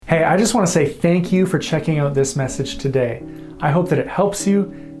Hey, I just want to say thank you for checking out this message today. I hope that it helps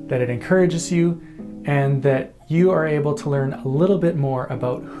you, that it encourages you, and that you are able to learn a little bit more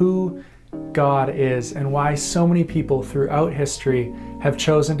about who God is and why so many people throughout history have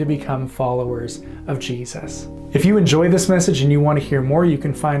chosen to become followers of Jesus. If you enjoy this message and you want to hear more, you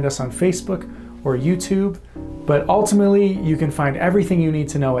can find us on Facebook or YouTube, but ultimately you can find everything you need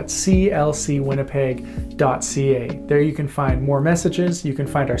to know at clcwinnipeg.ca. There you can find more messages, you can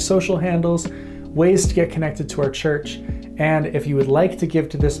find our social handles, ways to get connected to our church, and if you would like to give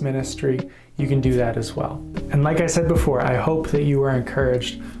to this ministry, you can do that as well. And like I said before, I hope that you are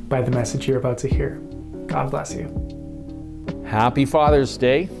encouraged by the message you're about to hear. God bless you. Happy Father's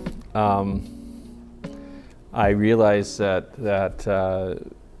Day. I realize that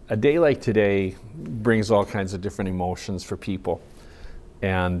a day like today brings all kinds of different emotions for people.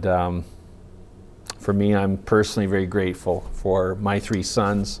 And for me, I'm personally very grateful for my three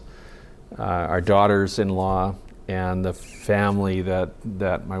sons, our daughters-in-law, and the family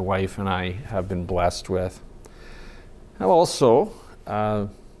that my wife and I have been blessed with. I've also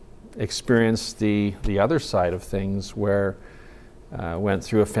experienced the other side of things where I went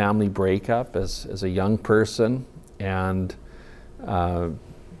through a family breakup as a young person and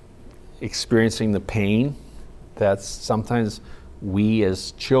experiencing the pain that sometimes we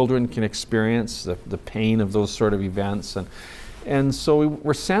as children can experience, the pain of those sort of events. And so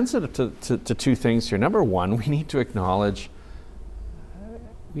we're sensitive to two things here. Number one, we need to acknowledge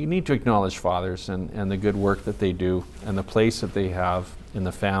fathers and the good work that they do and the place that they have in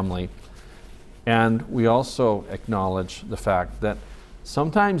the family. And we also acknowledge the fact that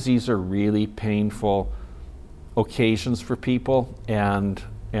sometimes these are really painful occasions for people and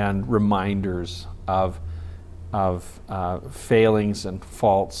reminders of failings and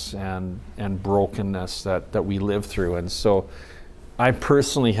faults and brokenness that we live through. And so I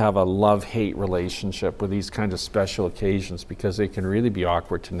personally have a love-hate relationship with these kinds of special occasions because they can really be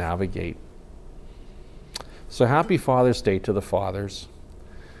awkward to navigate. So happy Father's Day to the fathers.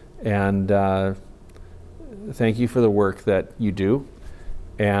 And thank you for the work that you do.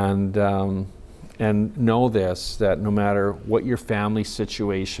 And know this, that no matter what your family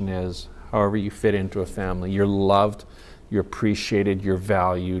situation is, however you fit into a family, you're loved, you're appreciated, you're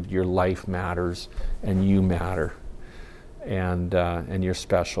valued, your life matters, and you matter. And you're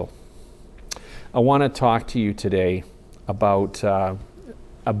special. I want to talk to you today about a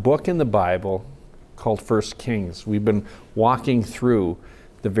book in the Bible called 1 Kings. We've been walking through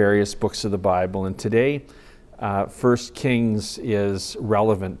the various books of the Bible, and today 1 Kings is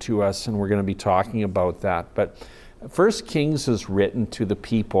relevant to us, and we're going to be talking about that. But 1 Kings is written to the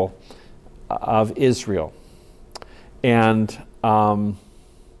people of Israel, and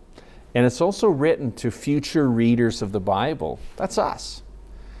it's also written to future readers of the Bible. That's us.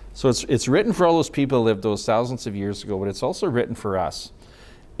 So it's written for all those people who lived those thousands of years ago, but it's also written for us.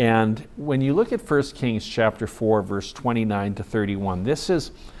 And when you look at 1 Kings chapter 4, verse 29 to 31, this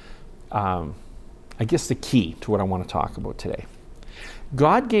is, I guess, the key to what I want to talk about today.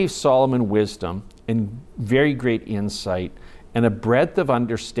 God gave Solomon wisdom and very great insight and a breadth of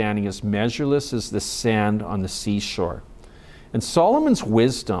understanding as measureless as the sand on the seashore. And Solomon's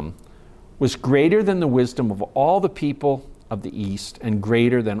wisdom was greater than the wisdom of all the people of the East and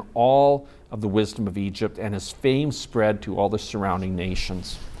greater than all of the wisdom of Egypt, and his fame spread to all the surrounding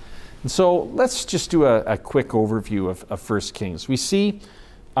nations. And so let's just do a quick overview of 1 Kings. We see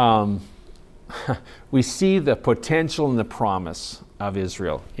the potential and the promise of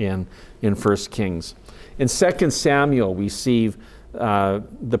Israel in 1 Kings. In 2 Samuel, we see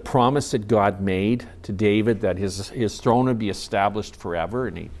the promise that God made to David that his throne would be established forever,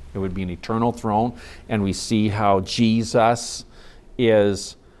 and it would be an eternal throne. And we see how Jesus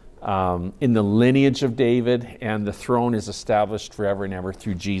is in the lineage of David, and the throne is established forever and ever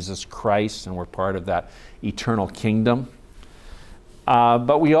through Jesus Christ, and we're part of that eternal kingdom.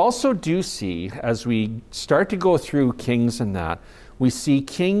 But we also do see, as we start to go through kings and that, we see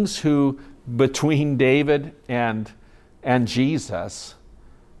kings who, between David and Jesus,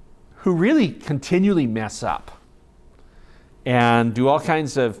 who really continually mess up and do all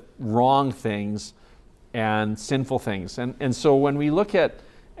kinds of wrong things and sinful things. And so when we look at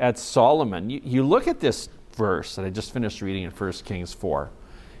Solomon, you look at this verse that I just finished reading in 1 Kings 4,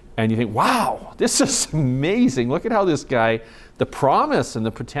 and you think, wow, this is amazing. Look at how this guy, the promise and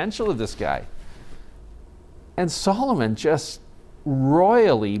the potential of this guy. And Solomon just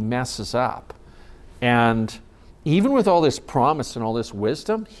royally messes up. And even with all this promise and all this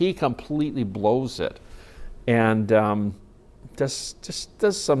wisdom, he completely blows it. And just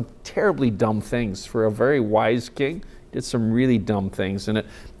does some terribly dumb things for a very wise king. did some really dumb things. And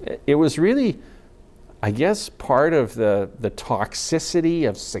it was really, I guess, part of the toxicity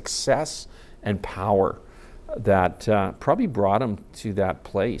of success and power that probably brought him to that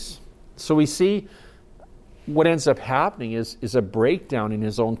place. So we see what ends up happening is a breakdown in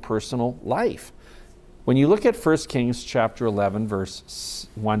his own personal life. When you look at 1 Kings chapter 11, verse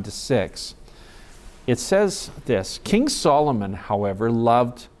 1 to 6, it says this: King Solomon, however,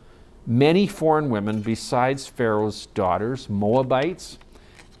 loved many foreign women besides Pharaoh's daughters, Moabites,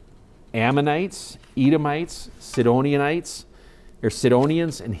 Ammonites, Edomites, Sidonians,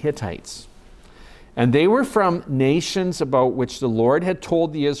 and Hittites. And they were from nations about which the Lord had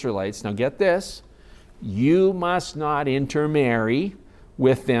told the Israelites, now get this, you must not intermarry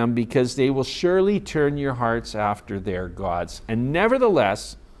with them because they will surely turn your hearts after their gods. And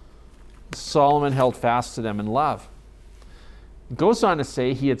nevertheless, Solomon held fast to them in love. It goes on to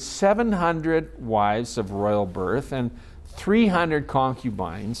say he had 700 wives of royal birth and 300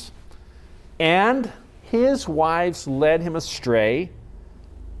 concubines, and his wives led him astray.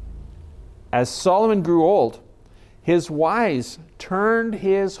 As Solomon grew old, his wives turned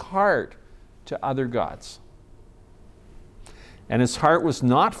his heart to other gods, and his heart was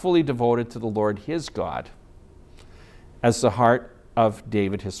not fully devoted to the Lord his God, as the heart of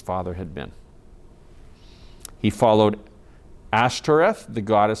David his father had been. He followed Ashtoreth, the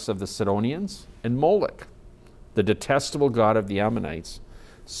goddess of the Sidonians, and Moloch, the detestable god of the Ammonites.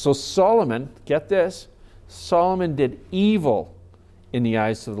 So Solomon, get this, Solomon did evil in the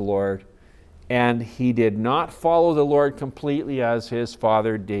eyes of the Lord, and he did not follow the Lord completely as his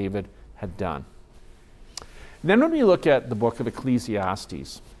father David had done. And then when we look at the book of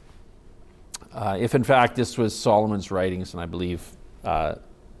Ecclesiastes, if in fact this was Solomon's writings, and I believe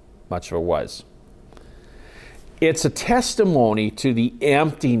much of it was, it's a testimony to the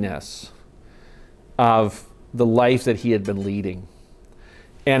emptiness of the life that he had been leading.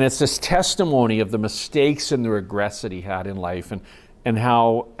 And it's this testimony of the mistakes and the regrets that he had in life, and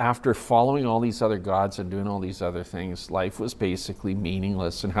how after following all these other gods and doing all these other things, life was basically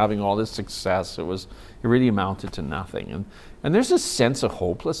meaningless, and having all this success, it really amounted to nothing. And there's this sense of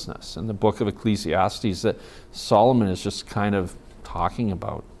hopelessness in the book of Ecclesiastes that Solomon is just kind of talking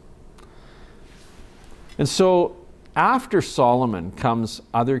about. And so after Solomon comes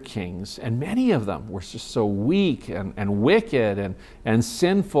other kings, and many of them were just so weak and wicked and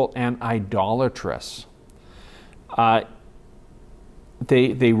sinful and idolatrous.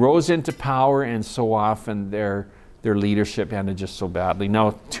 They rose into power, and so often their leadership ended just so badly.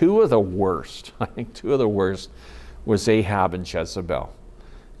 Now, two of the worst was Ahab and Jezebel.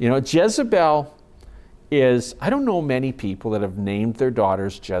 You know, Jezebel is, I don't know many people that have named their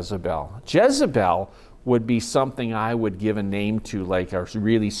daughters Jezebel. Jezebel would be something I would give a name to, like a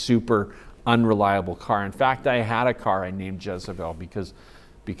really super unreliable car. In fact, I had a car I named Jezebel because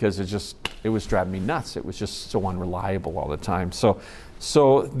it was driving me nuts. It was just so unreliable all the time. So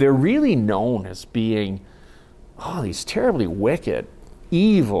they're really known as being these terribly wicked,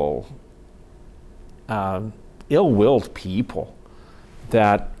 evil, ill-willed people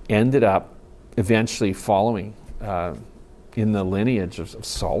that ended up eventually following in the lineage of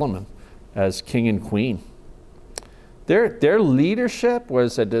Solomon as king and queen. Their leadership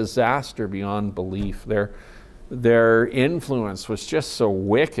was a disaster beyond belief. Their influence was just so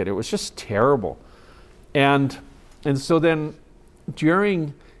wicked. It was just terrible. And so then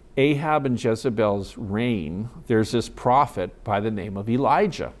during Ahab and Jezebel's reign, there's this prophet by the name of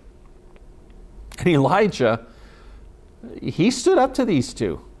Elijah. And Elijah, he stood up to these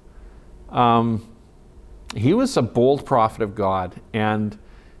two. He was a bold prophet of God, and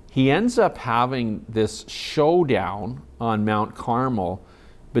he ends up having this showdown on Mount Carmel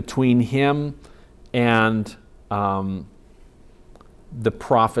between him and the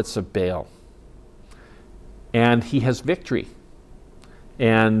prophets of Baal. And he has victory.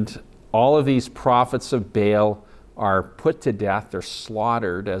 And all of these prophets of Baal are put to death. They're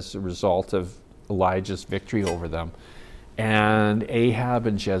slaughtered as a result of Elijah's victory over them. And Ahab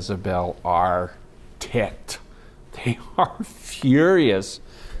and Jezebel are ticked. They are furious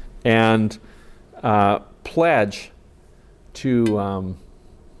and pledge to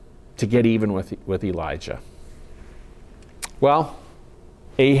get even with Elijah. Well,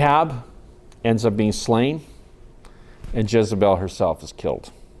 Ahab ends up being slain, and Jezebel herself is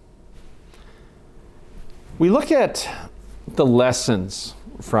killed. We look at the lessons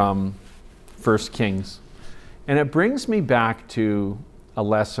from 1 Kings, and it brings me back to a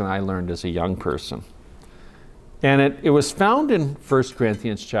lesson I learned as a young person. And it was found in 1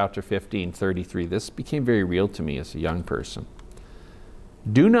 Corinthians chapter 15, 33. This became very real to me as a young person.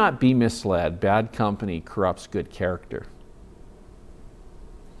 Do not be misled. Bad company corrupts good character.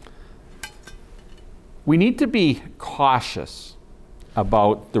 We need to be cautious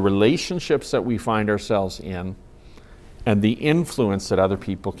about the relationships that we find ourselves in and the influence that other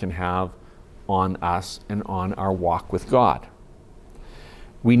people can have on us and on our walk with God.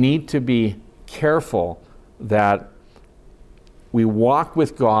 We need to be careful that we walk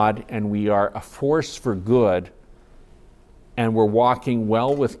with God and we are a force for good, and we're walking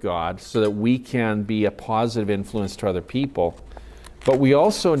well with God so that we can be a positive influence to other people. But we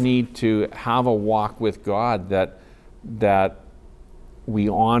also need to have a walk with God that we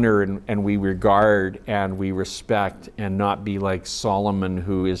honor and we regard and we respect, and not be like Solomon,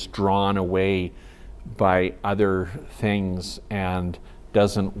 who is drawn away by other things and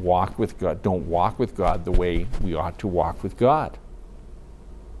don't walk with God the way we ought to walk with God.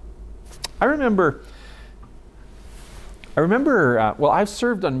 I remember, I've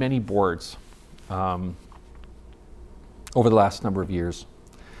served on many boards over the last number of years.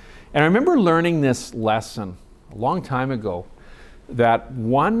 And I remember learning this lesson a long time ago, that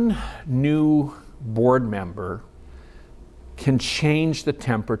one new board member can change the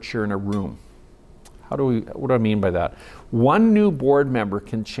temperature in a room. What do I mean by that? One new board member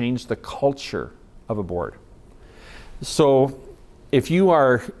can change the culture of a board. So if you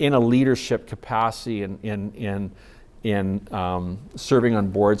are in a leadership capacity in serving on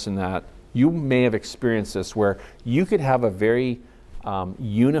boards and that, you may have experienced this, where you could have a very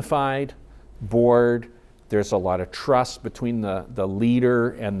unified board. There's a lot of trust between the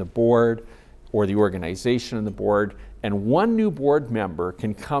leader and the board, or the organization and the board, and one new board member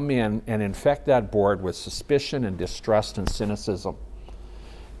can come in and infect that board with suspicion and distrust and cynicism.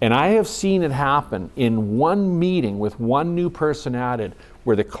 And I have seen it happen in one meeting with one new person added,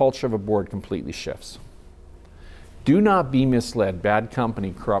 where the culture of a board completely shifts. Do not be misled. Bad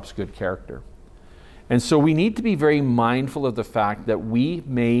company corrupts good character. And so we need to be very mindful of the fact that we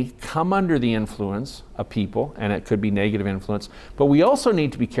may come under the influence of people, and it could be negative influence, but we also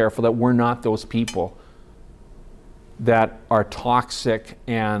need to be careful that we're not those people that are toxic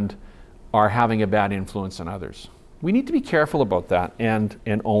and are having a bad influence on others. We need to be careful about that and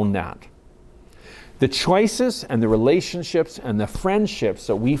own that. The choices and the relationships and the friendships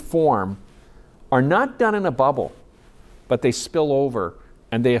that we form are not done in a bubble, but they spill over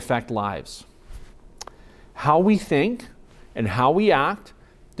and they affect lives. How we think and how we act,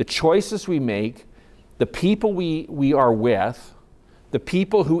 the choices we make, the people we are with, the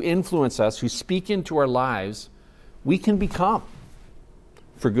people who influence us, who speak into our lives, we can become,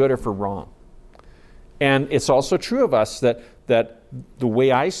 for good or for wrong. And it's also true of us that the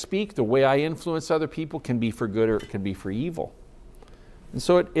way I speak, the way I influence other people can be for good or it can be for evil. And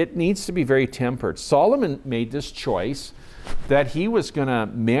so it needs to be very tempered. Solomon made this choice that he was going to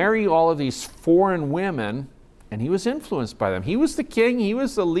marry all of these foreign women, and he was influenced by them. He was the king, he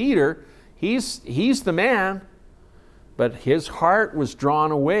was the leader, he's the man, but his heart was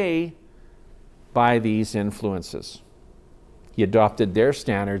drawn away by these influences. He adopted their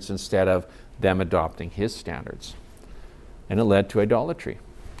standards instead of them adopting his standards. And it led to idolatry.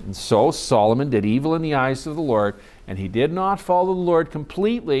 And so Solomon did evil in the eyes of the Lord, and he did not follow the Lord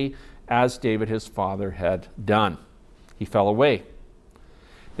completely as David his father had done. He fell away.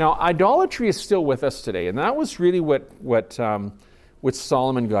 Now, idolatry is still with us today, and that was really what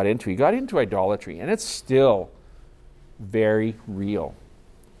Solomon got into. He got into idolatry, and it's still very real.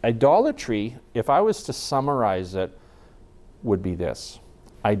 Idolatry, if I was to summarize it, would be this.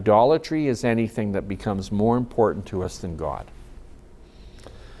 Idolatry is anything that becomes more important to us than God.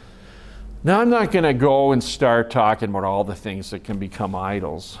 Now, I'm not going to go and start talking about all the things that can become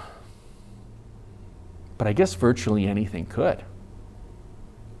idols, but I guess virtually anything could.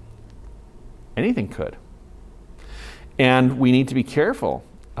 Anything could. And we need to be careful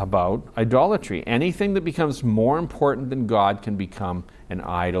about idolatry. Anything that becomes more important than God can become an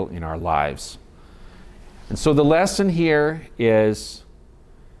idol in our lives. And so the lesson here is,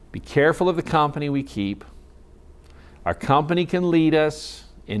 be careful of the company we keep. Our company can lead us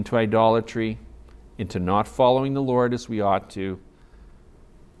into idolatry, into not following the Lord as we ought to.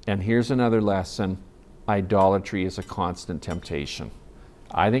 And here's another lesson. Idolatry is a constant temptation.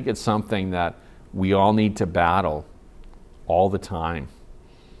 I think it's something that we all need to battle all the time,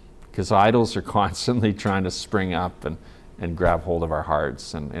 because idols are constantly trying to spring up and grab hold of our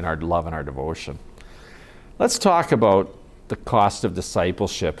hearts and our love and our devotion. Let's talk about the cost of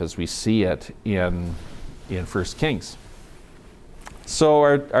discipleship as we see it in 1 Kings. So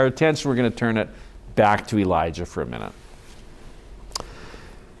our attention, we're going to turn it back to Elijah for a minute.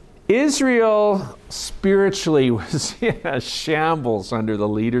 Israel spiritually was in a shambles under the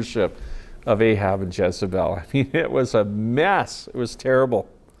leadership of Ahab and Jezebel. I mean, it was a mess. It was terrible.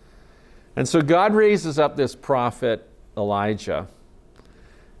 And so God raises up this prophet Elijah.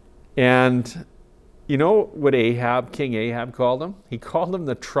 And you know what King Ahab called him? He called him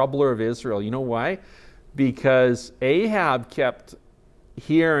the troubler of Israel. You know why? Because Ahab kept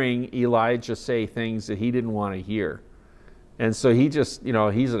hearing Elijah say things that he didn't want to hear. And so he just,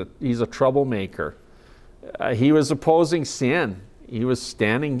 he's a troublemaker. He was opposing sin. He was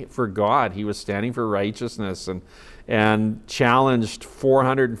standing for God. He was standing for righteousness and challenged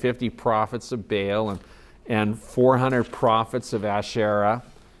 450 prophets of Baal and 400 prophets of Asherah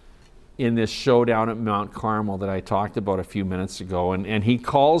in this showdown at Mount Carmel that I talked about a few minutes ago. And he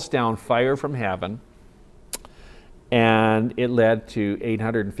calls down fire from heaven, and it led to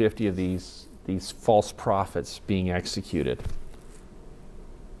 850 of these false prophets being executed.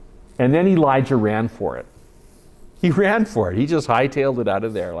 And then Elijah ran for it. He ran for it. He just hightailed it out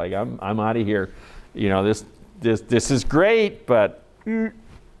of there. Like, I'm out of here. This is great, but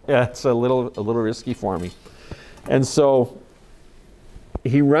it's a little risky for me. And so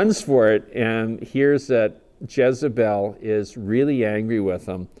he runs for it and hears that Jezebel is really angry with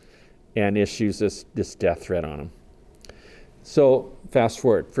him and issues this death threat on him. So fast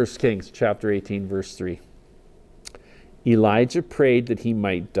forward, 1 Kings chapter 18, verse 3. Elijah prayed that he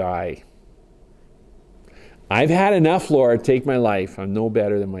might die. I've had enough, Lord. Take my life. I'm no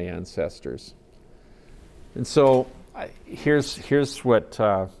better than my ancestors. And so here's what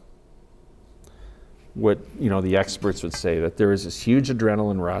the experts would say, that there is this huge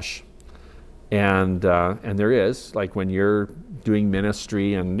adrenaline rush, and there is, like when you're doing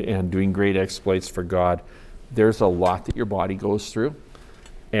ministry and doing great exploits for God, there's a lot that your body goes through,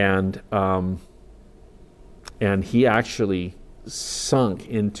 and he actually sunk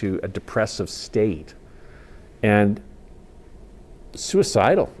into a depressive state and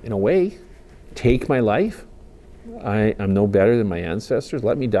suicidal in a way. Take my life. I'm no better than my ancestors.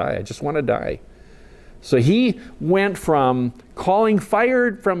 Let me die. I just want to die. So he went from calling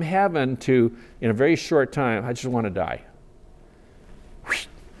fire from heaven to, in a very short time, I just want to die.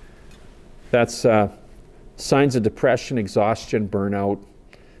 That's signs of depression, exhaustion, burnout,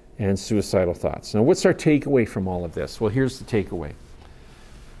 and suicidal thoughts. Now, what's our takeaway from all of this? Well, here's the takeaway.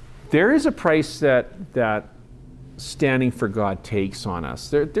 There is a price that standing for God takes on us.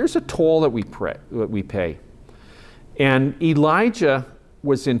 There's a toll that we pay. And Elijah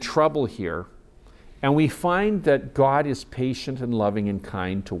was in trouble here, and we find that God is patient and loving and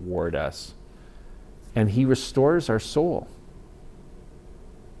kind toward us, and he restores our soul.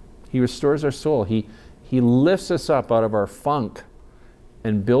 He restores our soul. He lifts us up out of our funk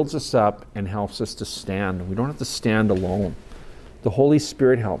and builds us up and helps us to stand. We don't have to stand alone. The Holy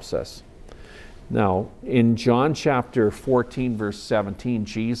Spirit helps us. Now, in John chapter 14, verse 17,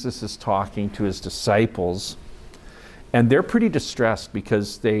 Jesus is talking to his disciples, and they're pretty distressed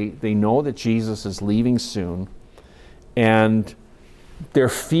because they know that Jesus is leaving soon, and they're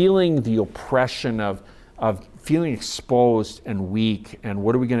feeling the oppression of feeling exposed and weak, and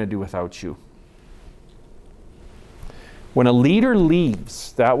what are we going to do without you? When a leader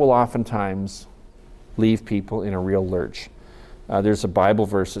leaves, that will oftentimes leave people in a real lurch. There's a Bible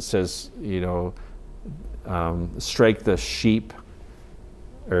verse that says, strike the sheep,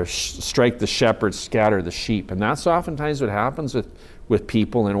 or strike the shepherd, scatter the sheep. And that's oftentimes what happens with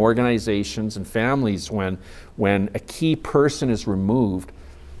people and organizations and families when a key person is removed.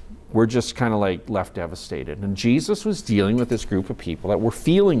 We're just kind of like left devastated. And Jesus was dealing with this group of people that were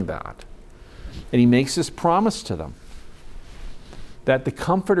feeling that. And he makes this promise to them that the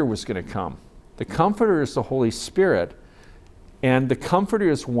Comforter was going to come. The Comforter is the Holy Spirit, and the Comforter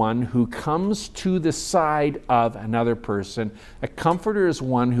is one who comes to the side of another person. A Comforter is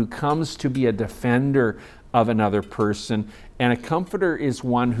one who comes to be a defender of another person, and a Comforter is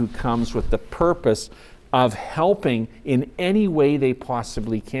one who comes with the purpose of helping in any way they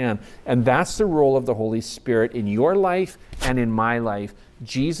possibly can. And that's the role of the Holy Spirit in your life and in my life.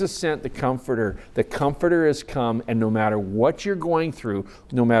 Jesus sent the Comforter. The Comforter has come, and no matter what you're going through,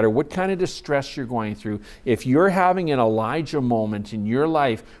 no matter what kind of distress you're going through, if you're having an Elijah moment in your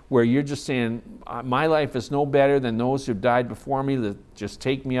life where you're just saying, my life is no better than those who've died before me, just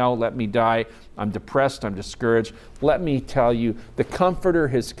take me out, let me die, I'm depressed, I'm discouraged, let me tell you, the Comforter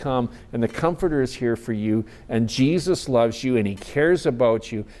has come, and the Comforter is here for you, and Jesus loves you, and he cares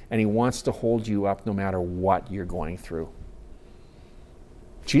about you, and he wants to hold you up no matter what you're going through.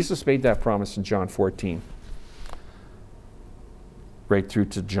 Jesus made that promise in John 14, right through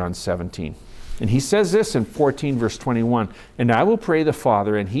to John 17. And he says this in 14 verse 21, "And I will pray the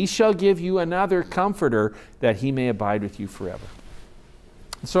Father, and he shall give you another comforter, that he may abide with you forever."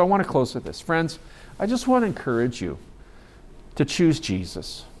 And so I want to close with this. Friends, I just want to encourage you to choose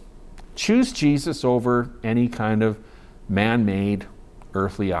Jesus. Choose Jesus over any kind of man-made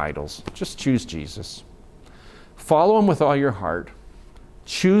earthly idols. Just choose Jesus. Follow him with all your heart.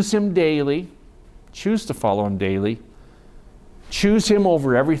 Choose him daily. Choose to follow him daily. Choose him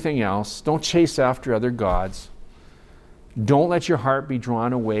over everything else. Don't chase after other gods. Don't let your heart be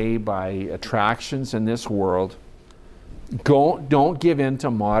drawn away by attractions in this world. Don't give in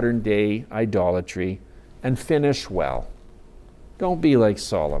to modern day idolatry, and finish well. Don't be like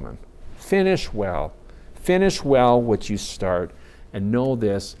Solomon. Finish well. Finish well what you start, and know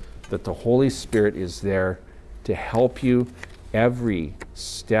this, that the Holy Spirit is there to help you every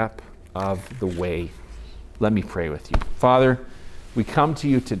step of the way. Let me pray with you. Father, we come to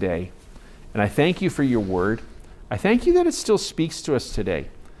you today, and I thank you for your word. I thank you that it still speaks to us today.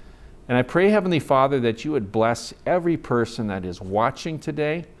 And I pray, Heavenly Father, that you would bless every person that is watching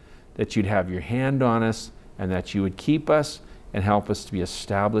today, that you'd have your hand on us, and that you would keep us and help us to be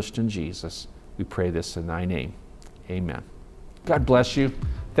established in Jesus. We pray this in thy name. Amen. God bless you.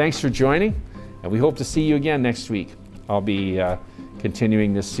 Thanks for joining, and we hope to see you again next week. I'll be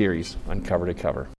continuing this series on Cover to Cover.